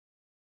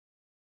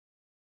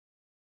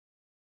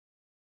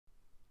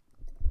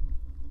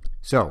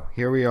So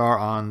here we are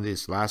on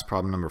this last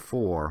problem, number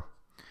 4,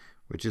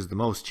 which is the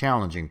most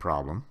challenging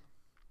problem.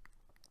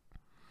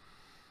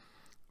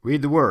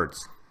 Read the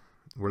words.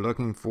 We're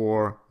looking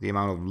for the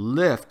amount of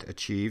lift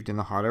achieved in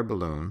the hot air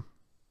balloon.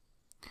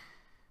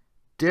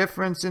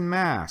 Difference in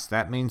mass,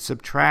 that means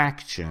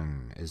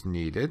subtraction is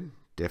needed.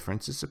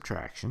 Difference is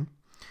subtraction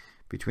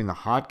between the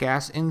hot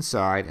gas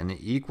inside and the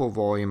equal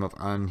volume of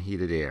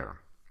unheated air.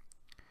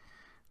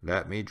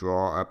 Let me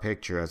draw a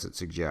picture as it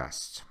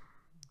suggests.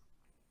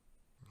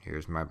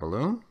 Here's my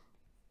balloon.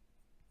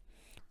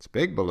 It's a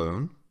big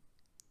balloon.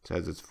 It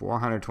says it's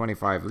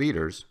 425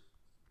 liters.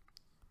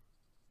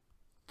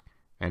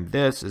 And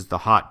this is the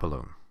hot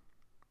balloon.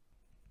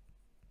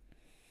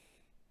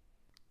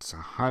 It's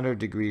 100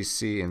 degrees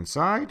C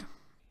inside.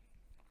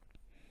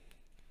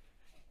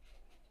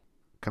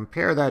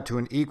 Compare that to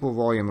an equal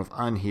volume of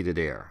unheated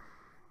air.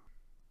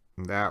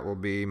 That will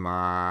be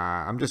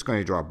my, I'm just going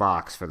to draw a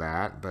box for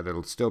that, but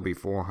it'll still be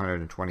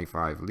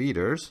 425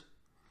 liters.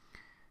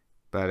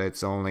 But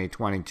it's only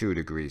 22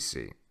 degrees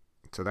C.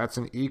 So that's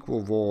an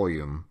equal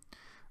volume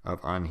of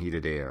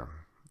unheated air.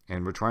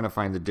 And we're trying to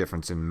find the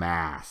difference in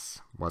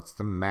mass. What's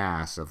the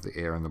mass of the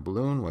air in the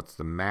balloon? What's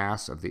the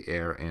mass of the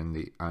air in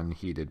the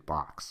unheated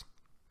box?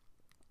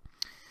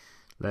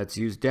 Let's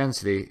use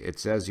density. It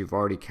says you've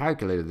already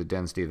calculated the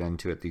density of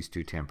N2 at these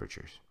two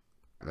temperatures.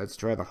 Let's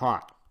try the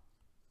hot.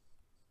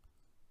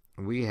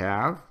 We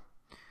have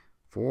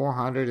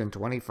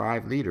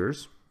 425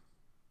 liters.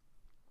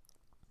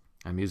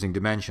 I'm using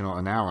dimensional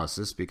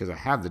analysis because I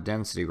have the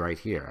density right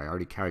here. I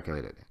already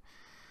calculated it.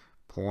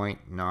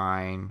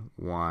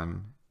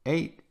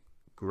 0.918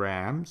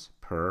 grams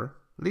per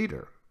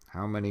liter.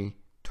 How many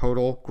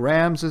total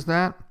grams is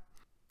that?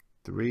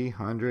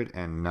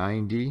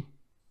 390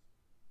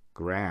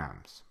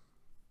 grams.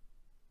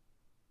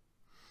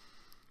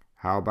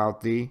 How about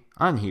the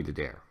unheated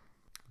air?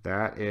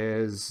 That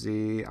is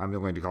the, I'm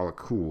going to call it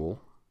cool.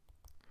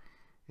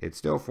 It's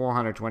still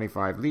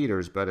 425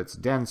 liters, but it's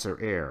denser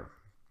air.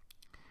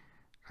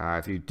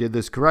 If you did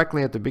this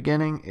correctly at the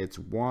beginning, it's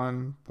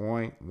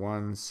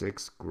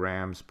 1.16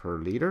 grams per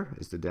liter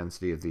is the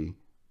density of the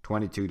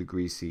 22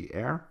 degrees C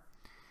air.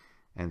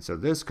 And so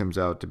this comes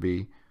out to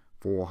be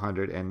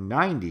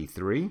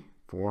 493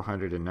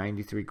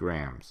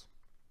 grams.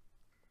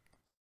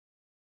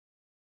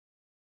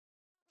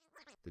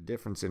 The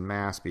difference in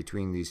mass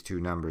between these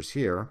two numbers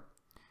here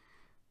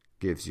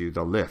gives you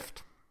the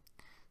lift.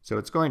 So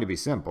it's going to be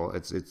simple.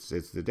 It's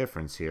the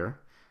difference here,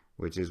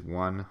 which is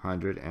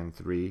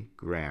 103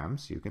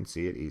 grams. You can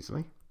see it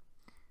easily.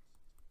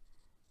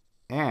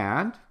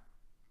 And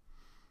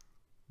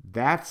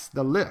that's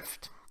the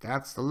lift.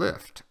 That's the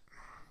lift.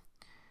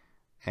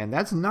 And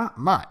that's not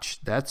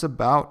much. That's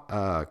about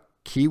a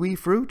kiwi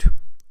fruit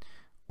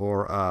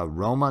or a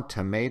Roma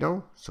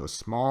tomato, so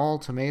small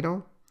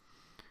tomato.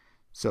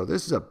 So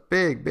this is a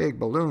big, big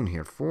balloon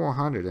here,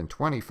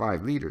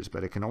 425 liters,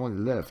 but it can only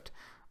lift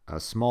a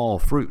small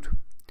fruit.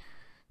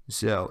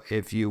 So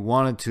if you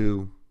wanted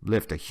to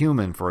lift a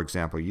human, for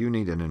example, you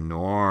need an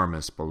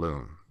enormous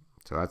balloon.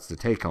 So that's the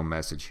take-home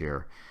message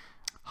here.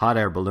 Hot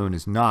air balloon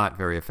is not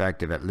very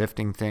effective at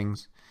lifting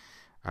things.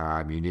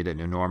 You need an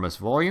enormous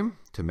volume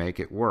to make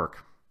it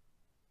work.